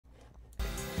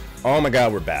Oh my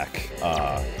god, we're back.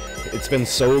 It's been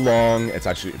so long. It's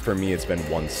actually, for me, it's been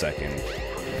 1 second.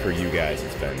 For you guys,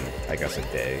 it's been, I guess, a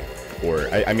day. Or,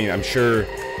 I mean, I'm sure,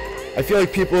 I feel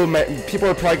like people are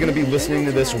probably going to be listening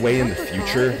to this way in the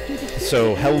future.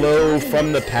 So, hello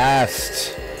from the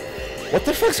past. What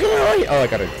the fuck's going on? Oh, I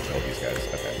gotta kill these guys.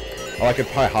 Okay. Oh, I could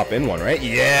probably hop in one, right?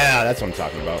 Yeah, that's what I'm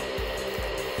talking about.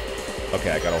 Okay,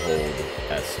 I gotta hold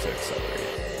S to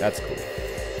accelerate. That's cool.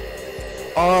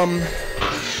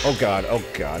 Oh god, oh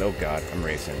god, oh god. I'm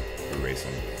racing. We're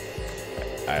racing.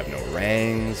 I have no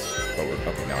rings, but we're,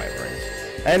 okay, now I have rings.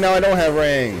 And now I don't have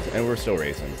rings, and we're still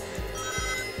racing.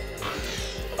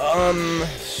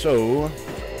 So...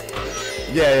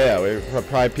 Yeah, we're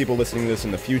probably people listening to this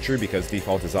in the future because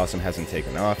Default is Awesome hasn't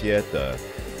taken off yet. The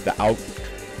out...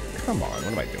 Come on, what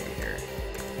am I doing here?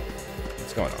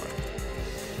 What's going on?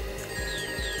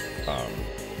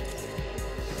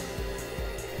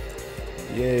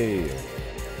 Yay.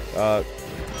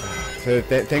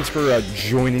 Thanks for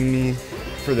joining me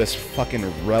for this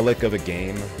fucking relic of a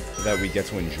game that we get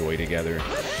to enjoy together.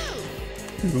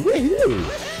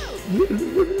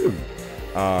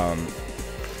 Oh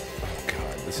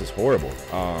god, this is horrible.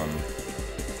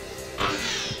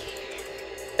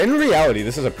 In reality,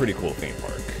 this is a pretty cool theme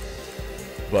park,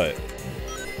 but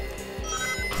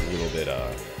it's a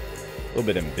little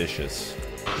bit ambitious.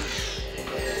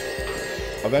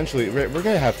 Eventually, we're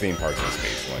gonna have theme parks in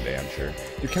space one day, I'm sure.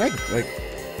 Dude, can I, like...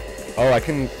 Oh, I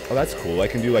can... Oh, that's cool. I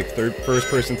can do, like, first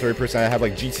person, third person. I have,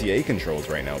 like, GTA controls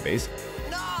right now, basically.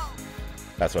 No!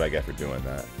 That's what I get for doing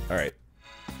that. Alright.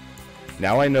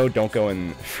 Now I know don't go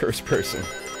in first person.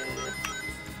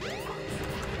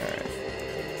 Alright.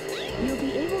 You'll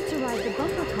be able to ride the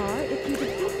bumper car if you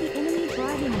defeat the enemy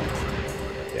driving it.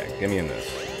 Yeah, get me in this.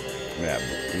 Give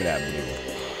me that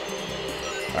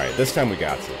blue. Alright, this time we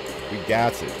got it. We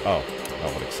got it. Oh,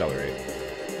 I'll accelerate.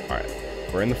 Alright,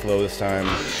 we're in the flow this time.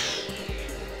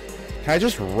 Can I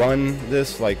just run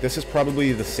this? Like, this is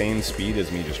probably the same speed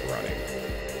as me just running.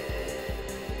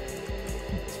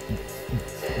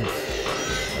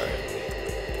 Alright.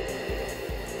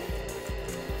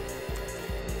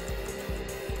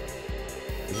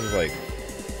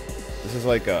 This is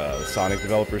like Sonic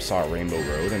developers saw Rainbow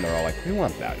Road and they're all like, we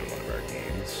want that in one of our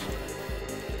games.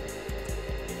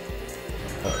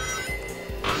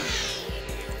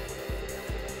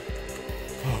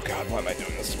 Oh god, why am I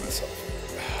doing this to myself?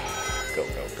 Go,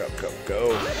 go, go, go,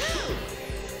 go.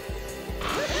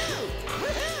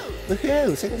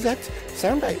 Woohoo! Same exact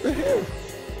soundbite. Woohoo!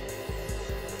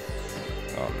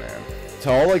 Oh man.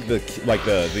 To all like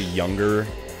the younger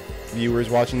viewers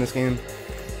watching this game,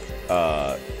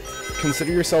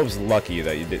 consider yourselves lucky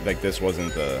that you did, like, this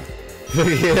wasn't the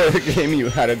game you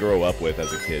had to grow up with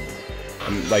as a kid.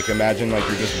 And, like, imagine like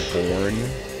you're just born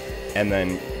and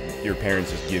then your parents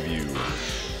just give you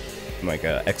like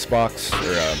a Xbox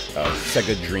or a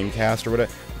Sega Dreamcast or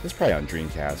whatever. It's probably on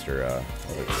Dreamcast or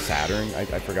was it Saturn? I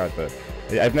forgot, but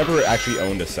I've never actually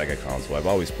owned a Sega console. I've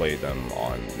always played them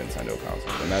on Nintendo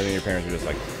consoles. Imagine your parents are just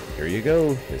like, here you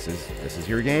go, this is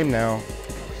your game now.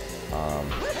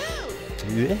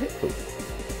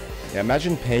 Yeah,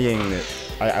 imagine paying,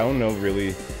 I don't know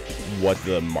really what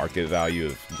the market value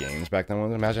of games back then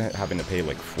was. Imagine having to pay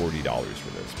like $40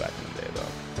 for this back in the day, though.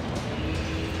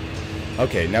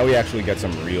 Okay, now we actually get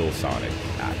some real Sonic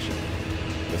action.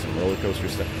 Get some roller coaster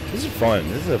stuff. This is fun.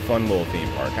 This is a fun little theme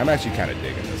park. I'm actually kind of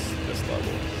digging this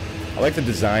level. I like the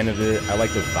design of it. I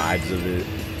like the vibes of it.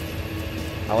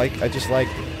 I just like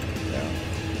it.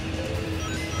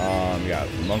 Yeah. We got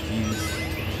monkeys.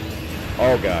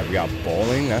 Oh god, we got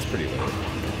bowling. That's pretty lit.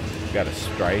 We got a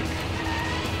strike.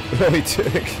 Really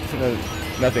took.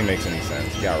 Nothing makes any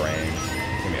sense. We got rings.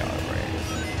 Give me all them rings.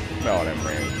 Give me all them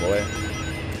rings, boy.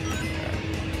 Okay.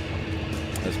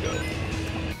 Let's go.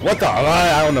 What the?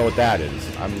 I don't know what that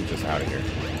is. I'm just out of here.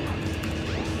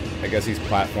 I guess these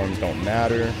platforms don't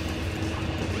matter,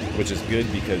 which is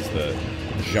good because the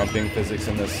jumping physics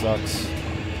in this sucks.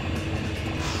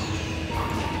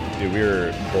 Dude,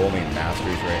 we're bowling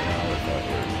masters right now.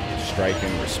 We're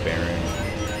striking, we're sparing.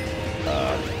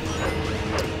 Oh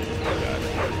god.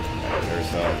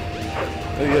 There's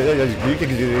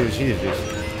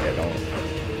yeah, don't.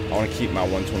 I want to keep my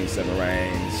 127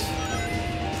 ranks.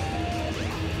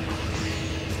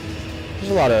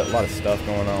 There's a lot of stuff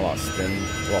going on. A lot of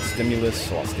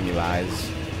stimulus, a lot of stimulis.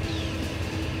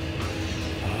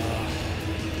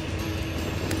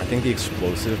 I think the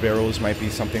explosive barrels might be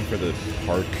something for the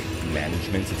park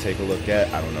management to take a look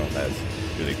at. I don't know if that's a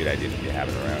really good idea to be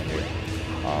having around here.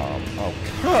 Oh,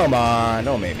 come on.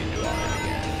 Don't make me do all that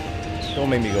again. Don't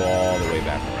make me go all the way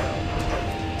back around.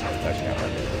 That's actually not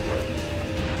hard.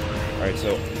 Alright,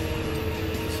 so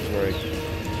where I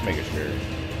just making sure.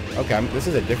 Okay, this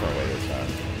is a different way this time.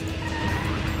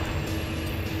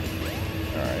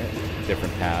 All right,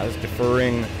 different paths,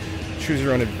 deferring, choose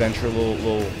your own adventure.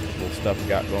 Little stuff we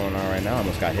got going on right now. I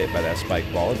almost got hit by that spike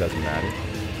ball. It doesn't matter.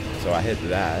 So I hit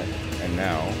that, and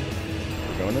now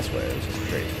we're going this way. This is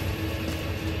great.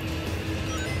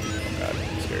 Oh God,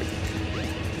 I'm scared.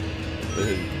 This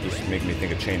is just making me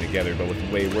think of Chain Together, but with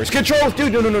way worse controls,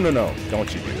 dude. No.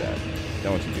 Don't you do that.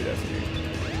 Don't you do that to me.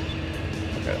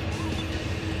 Okay.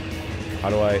 How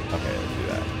do I? Okay, let's do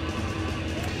that.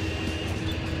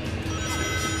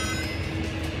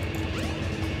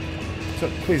 So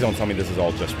please don't tell me this is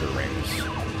all just for rings.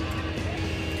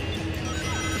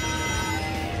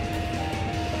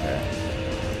 Okay.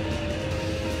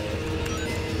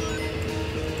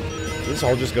 Is this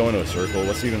all just go into a circle?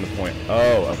 What's even the point?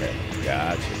 Oh, okay.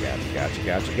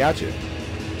 Gotcha.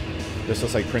 This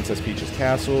looks like Princess Peach's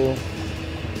castle.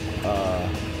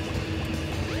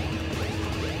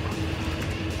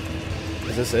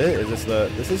 Is this it? Is this the...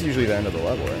 This is usually the end of the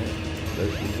level, right?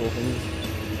 These little things?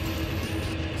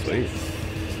 Sweet.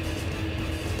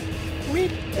 We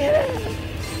did it!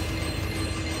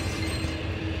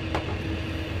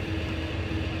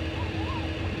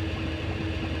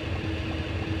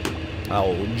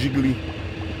 Oh, Jiggly.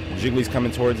 Jiggly's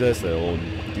coming towards us. The little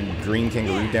green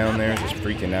kangaroo down there just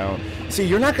freaking out. See,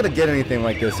 you're not going to get anything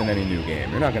like this in any new game.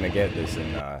 You're not going to get this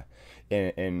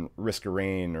in Risk of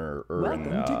Rain or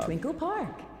Welcome in, to Twinkle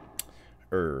Park.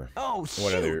 Or oh,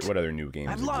 what other new games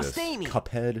I've exist? lost Amy.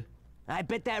 Cuphead. I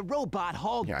bet that robot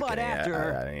hauled butt after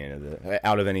her.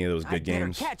 Out of any of those good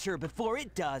games. Catch her before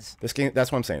it does. This game,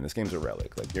 that's what I'm saying. This game's a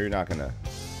relic. Like, you're not gonna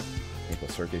Twinkle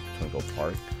Circuit, Twinkle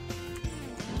Park.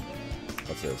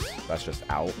 What's this? That's just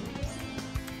out.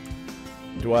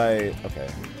 Okay.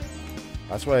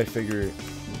 That's why I figured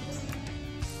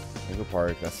Twinkle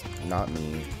Park, that's not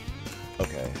me.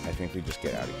 Okay, I think we just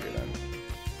get out of here then.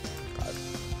 God.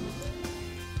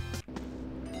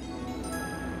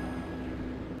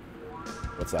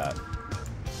 What's that?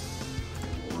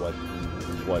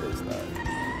 What is that?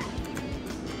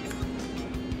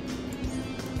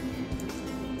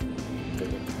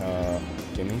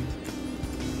 Gimme?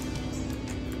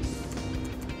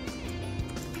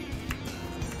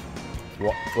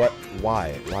 What?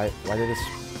 Why did this...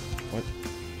 What?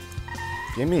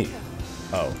 Gimme!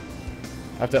 Oh.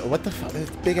 I have to... What the fuck? This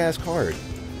big-ass card.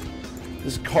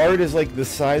 This card is like the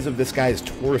size of this guy's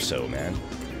torso, man.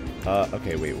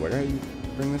 Okay, wait, where did I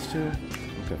bring this to?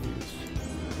 I'm confused.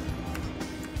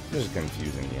 This is a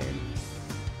confusing game.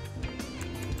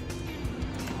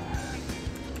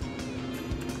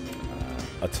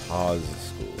 Ataz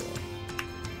School.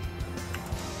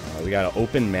 We got an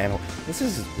open manhole. This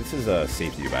is a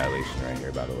safety violation right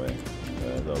here, by the way.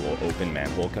 The little open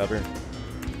manhole cover.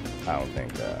 I don't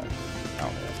think that's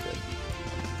good.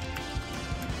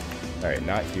 All right,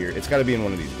 not here. It's got to be in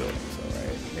one of these buildings, though,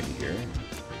 right? Maybe here.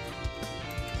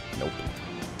 Nope.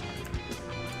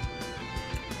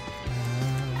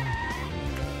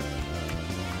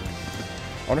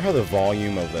 I wonder how the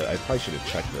volume of the... I probably should have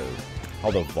checked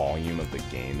how the volume of the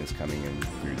game is coming in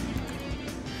through the...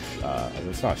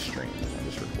 it's not streamed, I'm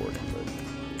just recording,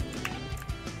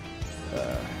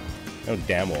 but... no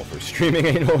damn well for streaming,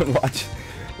 ain't no one watch.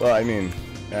 Well, I mean,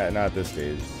 not at this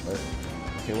stage. But,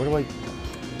 okay, where do I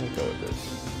go with this?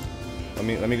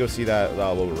 Let me go see that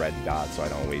little red dot so I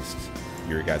don't waste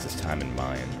your guys' time and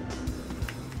mine.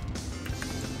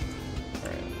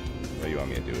 Alright, what do you want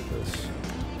me to do with this?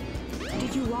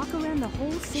 Did you walk around the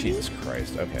whole city? Jesus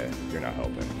Christ, okay, you're not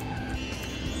helping.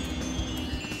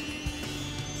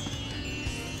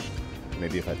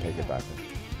 Maybe if I take it back.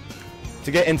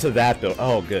 To get into that building.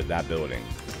 Oh, good, that building.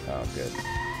 Oh, good.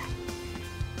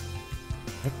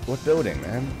 What building,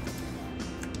 man?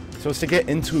 So it's to get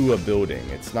into a building.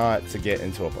 It's not to get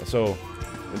into a... So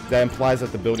that implies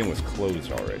that the building was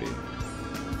closed already.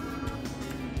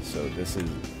 So this is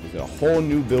a whole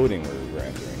new building we're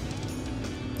entering.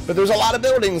 But there's a lot of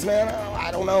buildings, man. Oh,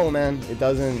 I don't know, man. It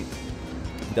doesn't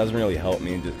really help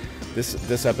me.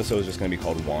 This episode is just going to be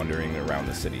called Wandering Around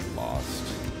the City Lost.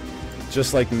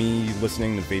 Just like me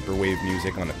listening to vaporwave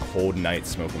music on a cold night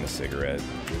smoking a cigarette.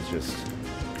 It's just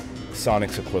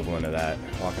Sonic's equivalent of that.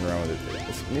 Walking around with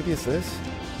it. Maybe it's this?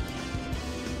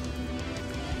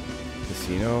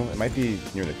 Casino? It might be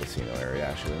near the casino area,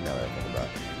 actually, now that I think about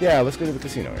it. Yeah, let's go to the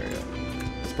casino area.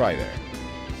 It's probably there.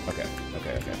 Okay.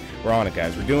 We're on it,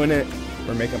 guys. We're doing it.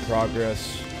 We're making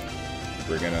progress.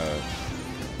 We're gonna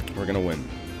win.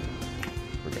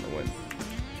 We're gonna win.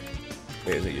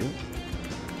 Wait, is it you?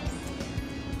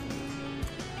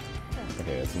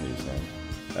 Okay, that's a new sound.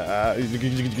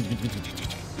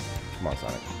 Come on,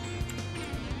 Sonic.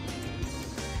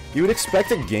 You would expect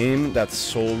a game that's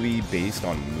solely based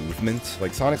on movement.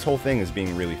 Like, Sonic's whole thing is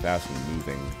being really fast and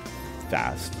moving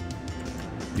fast.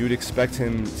 You would expect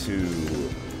him to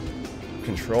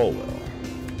control well.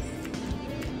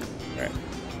 Alright.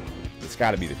 It's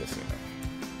gotta be the casino.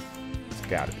 It's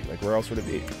gotta be. Like, where else would it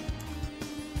be?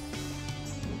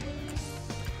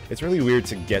 It's really weird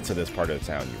to get to this part of the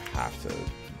town. You have to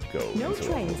go. No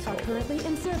trains are currently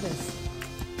in service.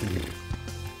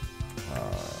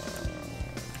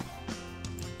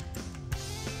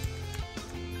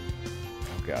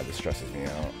 Oh god, this stresses me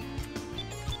out.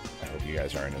 I hope you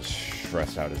guys aren't as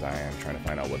stressed out as I am trying to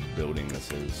find out what building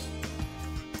this is.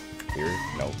 Here?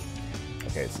 Nope.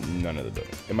 Okay, it's none of the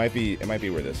buildings. It might be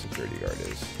where this security guard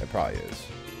is. It probably is.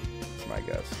 That's my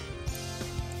guess.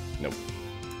 Nope.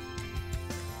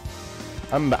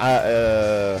 I'm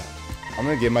gonna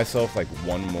give myself like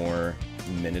one more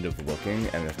minute of looking,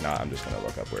 and if not, I'm just gonna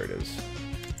look up where it is.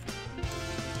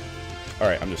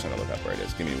 Alright, I'm just gonna look up where it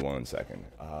is. Give me 1 second.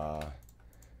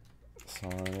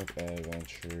 Sonic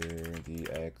Adventure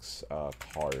DX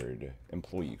card.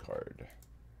 Employee card.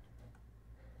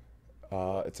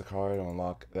 It's a card to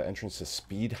unlock the entrance to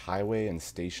Speed Highway and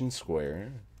Station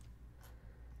Square.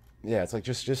 Yeah, it's like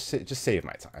just save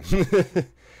my time.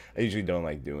 I usually don't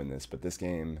like doing this, but this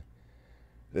game's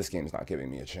not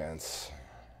giving me a chance.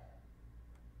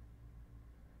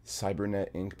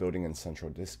 Cybernet Inc. building in Central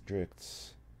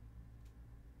Districts.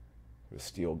 With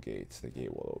steel gates, the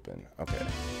gate will open. Okay.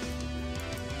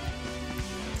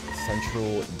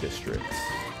 Central Districts.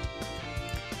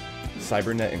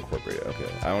 Cybernet Incorporated.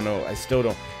 Okay. I don't know. I still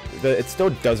don't. It still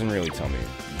doesn't really tell me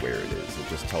where it is. It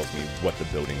just tells me what the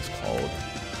building's called.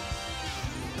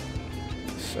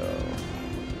 So,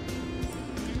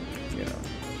 you know,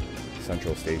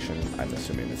 Central Station. I'm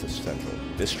assuming it's a Central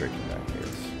District in that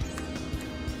case.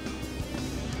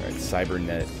 All right.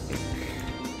 Cybernet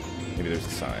Inc. Maybe there's a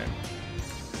sign.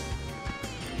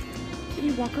 Did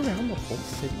you walk around the whole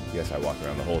city? Yes, I walked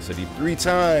around the whole city 3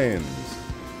 times.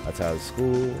 That's out of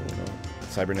school. You know.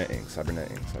 Cybernet Inc. Cybernet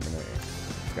Inc. Cybernet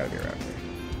Inc. It's gotta be around here.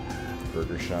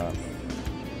 Burger shop.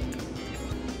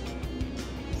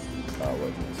 What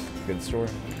is this? Good store?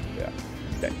 Yeah.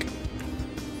 Deck.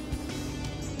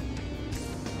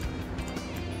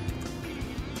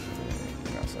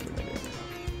 No, Cybernet Inc.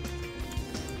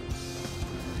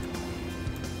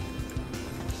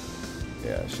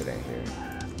 Yeah, shit ain't here.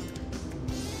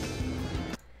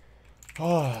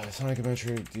 Oh, Sonic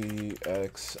Adventure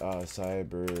DX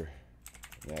Cybernet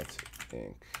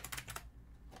Inc.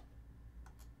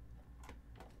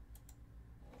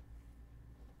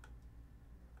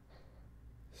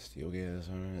 Steelgate is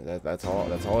alright. That's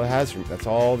all it has for me. That's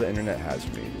all the internet has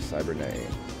for me. Just Cybernet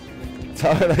Inc. It's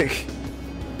all like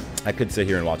I could sit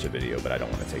here and watch a video, but I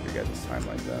don't want to take your guys' time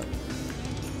like that.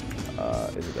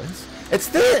 Is it this?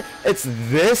 It's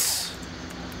this?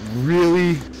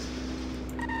 Really?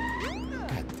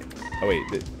 Oh wait,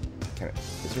 is there a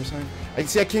sign? I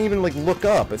see. I can't even like look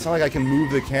up. It's not like I can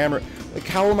move the camera. Like,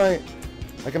 how am I?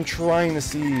 Like, I'm trying to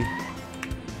see.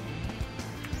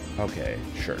 Okay,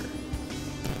 sure.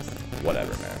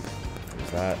 Whatever, man. Is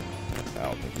that? I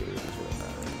don't think either of these really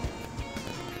matter.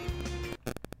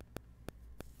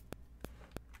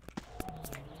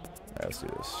 Alright, let's do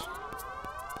this.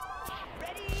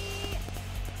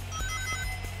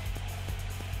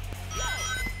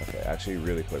 Okay, actually,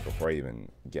 really quick, before I even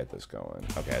get this going.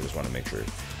 Okay, I just want to make sure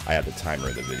I have the timer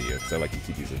of the video, because I like to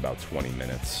keep these at about 20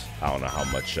 minutes. I don't know how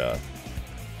much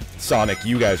Sonic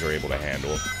you guys are able to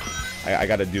handle. I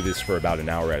got to do this for about an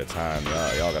hour at a time.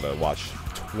 Y'all got to watch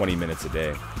 20 minutes a day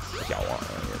if y'all want.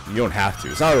 You don't have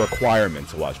to. It's not a requirement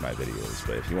to watch my videos,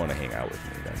 but if you want to hang out with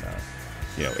me, then,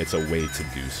 you know, it's a way to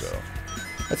do so.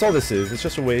 That's all this is. It's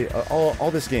just a way.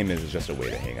 All this game is just a way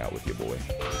to hang out with your boy.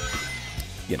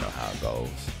 You know how it goes.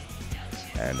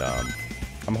 And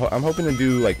I'm hoping to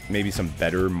do like maybe some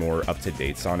better, more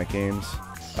up-to-date Sonic games.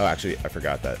 Oh, actually, I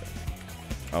forgot that.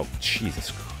 Oh,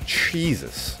 Jesus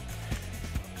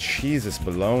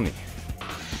baloney.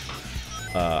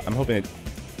 I'm hoping it.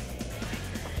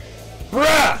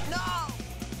 Bruh! No!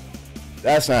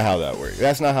 That's not how that works.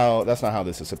 That's not how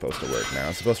this is supposed to work. Now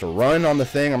it's supposed to run on the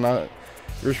thing. I'm not.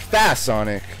 You're fast,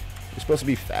 Sonic. You're supposed to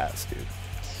be fast, dude.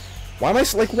 Why am I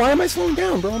slowing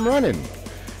down, bro? I'm running.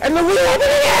 And the wheel open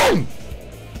again!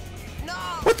 No!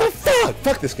 What the fuck?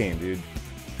 Fuck this game, dude.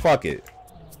 Fuck it.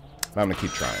 I'm gonna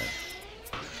keep trying.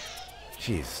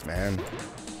 Jeez, man.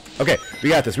 Okay, we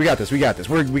got this. We got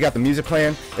the music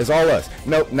playing. It's all us.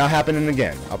 Nope, not happening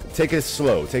again. I'll take it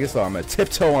slow. I'm gonna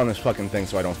tiptoe on this fucking thing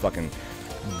so I don't fucking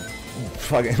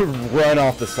run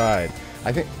off the side.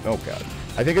 I think, oh god.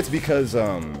 I think it's because,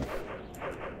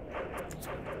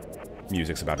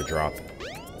 music's about to drop.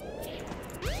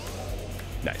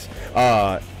 Nice.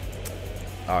 I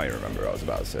don't even remember what I was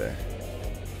about to say.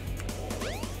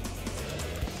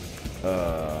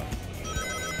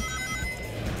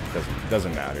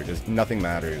 Doesn't matter. Nothing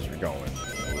matters. We're going.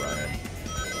 We're running.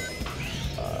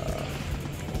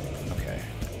 Okay.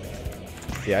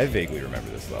 Yeah, I vaguely remember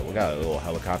this level. We got a little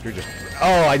helicopter just...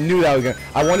 Oh, I knew that was gonna...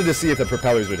 I wanted to see if the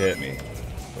propellers would hit me.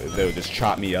 They would just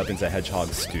chop me up into Hedgehog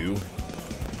stew.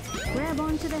 Grab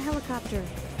onto the helicopter.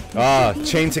 Ah,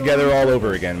 chained together all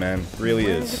over again, man. Really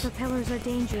is. The propellers are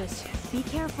dangerous. Be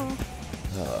careful.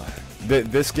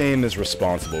 This game is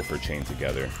responsible for chained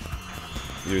together.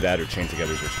 Either that or chained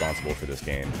together is responsible for this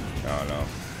game. I don't know.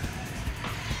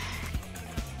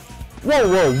 Whoa,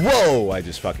 whoa, whoa! I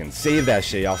just fucking saved that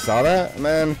shit. Y'all saw that,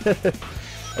 man? This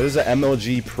is an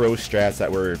MLG Pro strats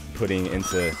that we're putting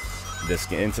into this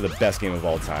game, into the best game of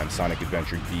all time, Sonic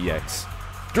Adventure DX.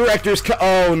 Director's cut.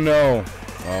 Oh no!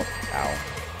 Oh, ow.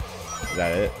 Is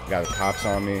that it? Got the cops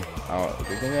on me. Oh,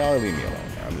 y'all leave me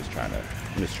alone. I'm just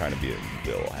trying to be a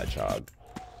Bill Hedgehog.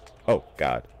 Oh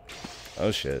god. Oh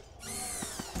shit.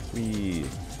 Wee.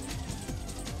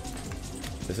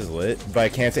 This is lit, but I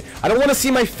can't say. I don't want to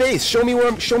see my face. Show me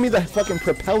the fucking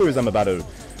propellers I'm about to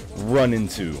run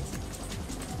into.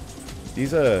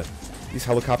 These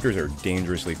helicopters are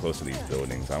dangerously close to these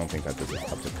buildings. I don't think that this is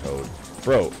up to code.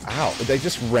 Bro, ow. They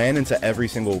just ran into every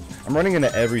single... I'm running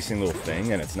into every single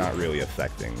thing, and it's not really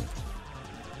affecting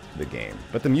the game.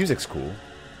 But the music's cool.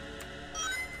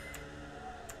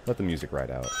 Let the music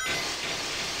ride out.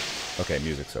 Okay,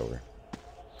 music's over.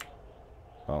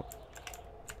 Well,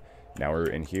 now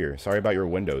we're in here. Sorry about your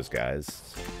windows,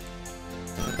 guys.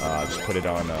 Just put it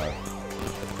on,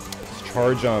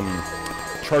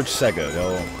 charge Sega.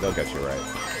 They'll get you right.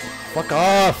 Fuck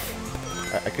off!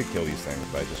 I could kill these things,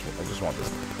 but I just want this.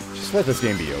 Just let this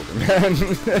game be over, man.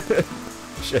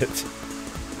 Shit.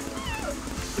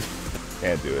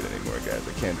 Can't do it anymore, guys.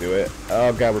 I can't do it.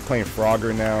 Oh god, we're playing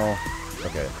Frogger now.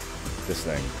 Okay, this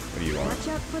thing. What do you want? Watch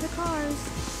out for the cars.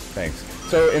 Thanks.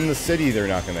 So in the city, they're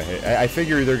not gonna hit. I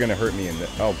figure they're gonna hurt me in the.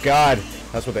 Oh god,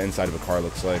 that's what the inside of a car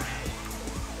looks like.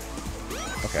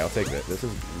 Okay, I'll take that. This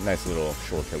is a nice little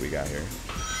shortcut we got here.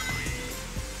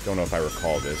 Don't know if I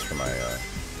recall this from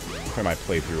my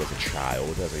playthrough as a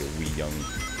child, as a wee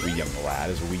young lad,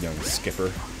 as a wee young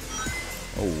skipper.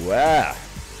 Oh wow!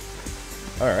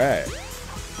 All right,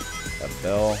 a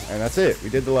bell, and that's it. We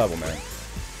did the level, man.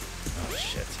 Oh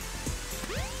shit!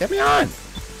 Get me on!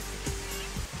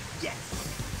 Yes.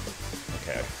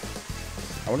 Okay.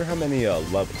 I wonder how many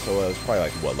levels. So it was probably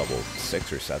like what, level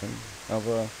 6 or 7 of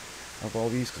all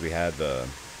these, because we had the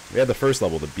first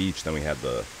level, the beach, then we had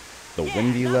the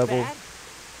windy level. Bad.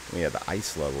 We had the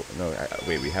ice level. No,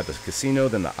 wait, we had the casino,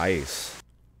 then the ice.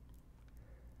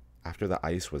 After the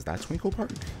ice, was that Twinkle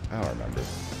Park? I don't remember.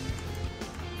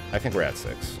 I think we're at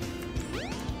 6.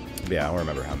 But yeah, I don't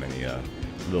remember how many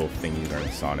little thingies are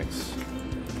in Sonic's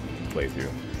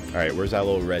playthrough. Alright, where's that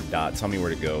little red dot? Tell me where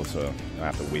to go so I don't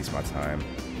have to waste my time.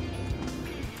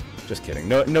 Just kidding.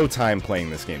 No time playing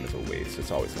this game is a waste.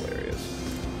 It's always hilarious.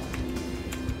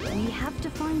 We have to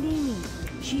find Amy.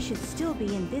 She should still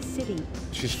be in this city.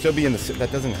 She should still be in the city.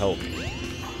 That doesn't help.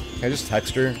 Can I just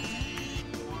text her?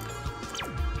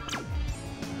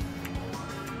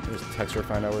 Just text her,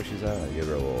 find out where she's at. I give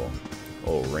her a little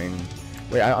ring.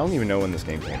 Wait, I don't even know when this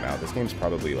game came out. This game's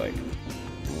probably like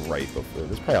right before.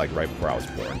 This is probably like right before I was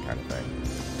born, kind of thing.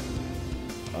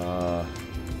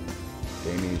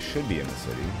 Amy should be in the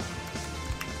city.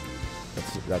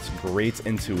 That's great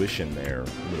intuition there,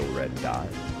 little red dot.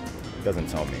 It doesn't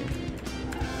tell me.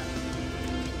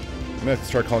 I'm gonna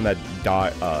start calling that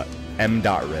dot M.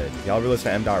 Red. Y'all ever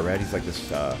listen to M. Red? He's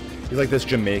like this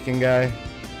Jamaican guy.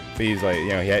 But he's like, you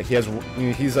know,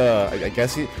 he's I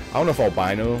guess I don't know if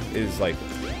albino is like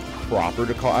proper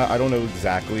to call. I don't know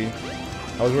exactly.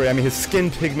 I was worried. I mean, his skin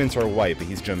pigments are white, but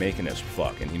he's Jamaican as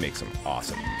fuck, and he makes some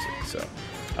awesome music.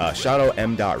 So, shout out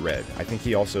M. Red. I think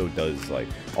he also does like.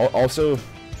 Also,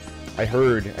 I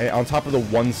heard on top of the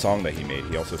one song that he made,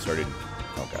 he also started.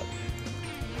 Oh god,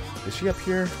 is she up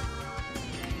here?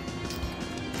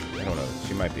 I don't know.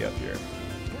 She might be up here.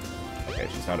 Okay,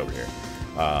 she's not over here.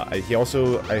 He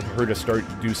also, I heard,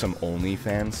 do some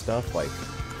OnlyFans stuff, like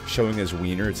showing his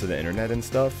wiener to the internet and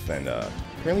stuff, and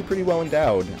apparently pretty well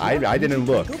endowed. I didn't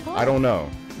look. I don't know.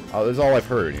 That's all I've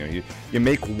heard. You know, you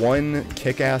make one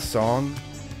kick-ass song,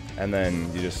 and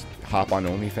then you just hop on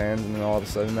OnlyFans, and then all of a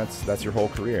sudden that's your whole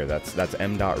career. That's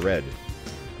M. Red.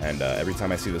 And every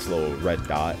time I see this little red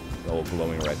dot, the little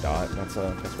glowing red dot, that's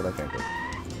what I think of.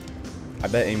 I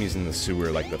bet Amy's in the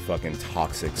sewer like the fucking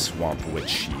toxic swamp witch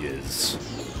she is.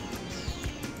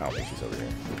 I don't think she's over here.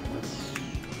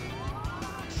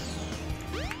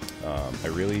 I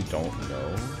really don't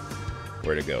know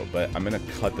where to go, but I'm gonna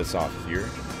cut this off here,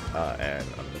 and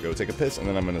I'm gonna go take a piss, and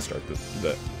then I'm gonna start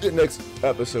the next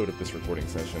episode of this recording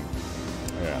session.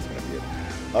 And that's gonna be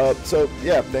it. So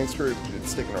yeah, thanks for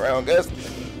sticking around, guys.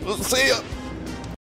 We'll see ya.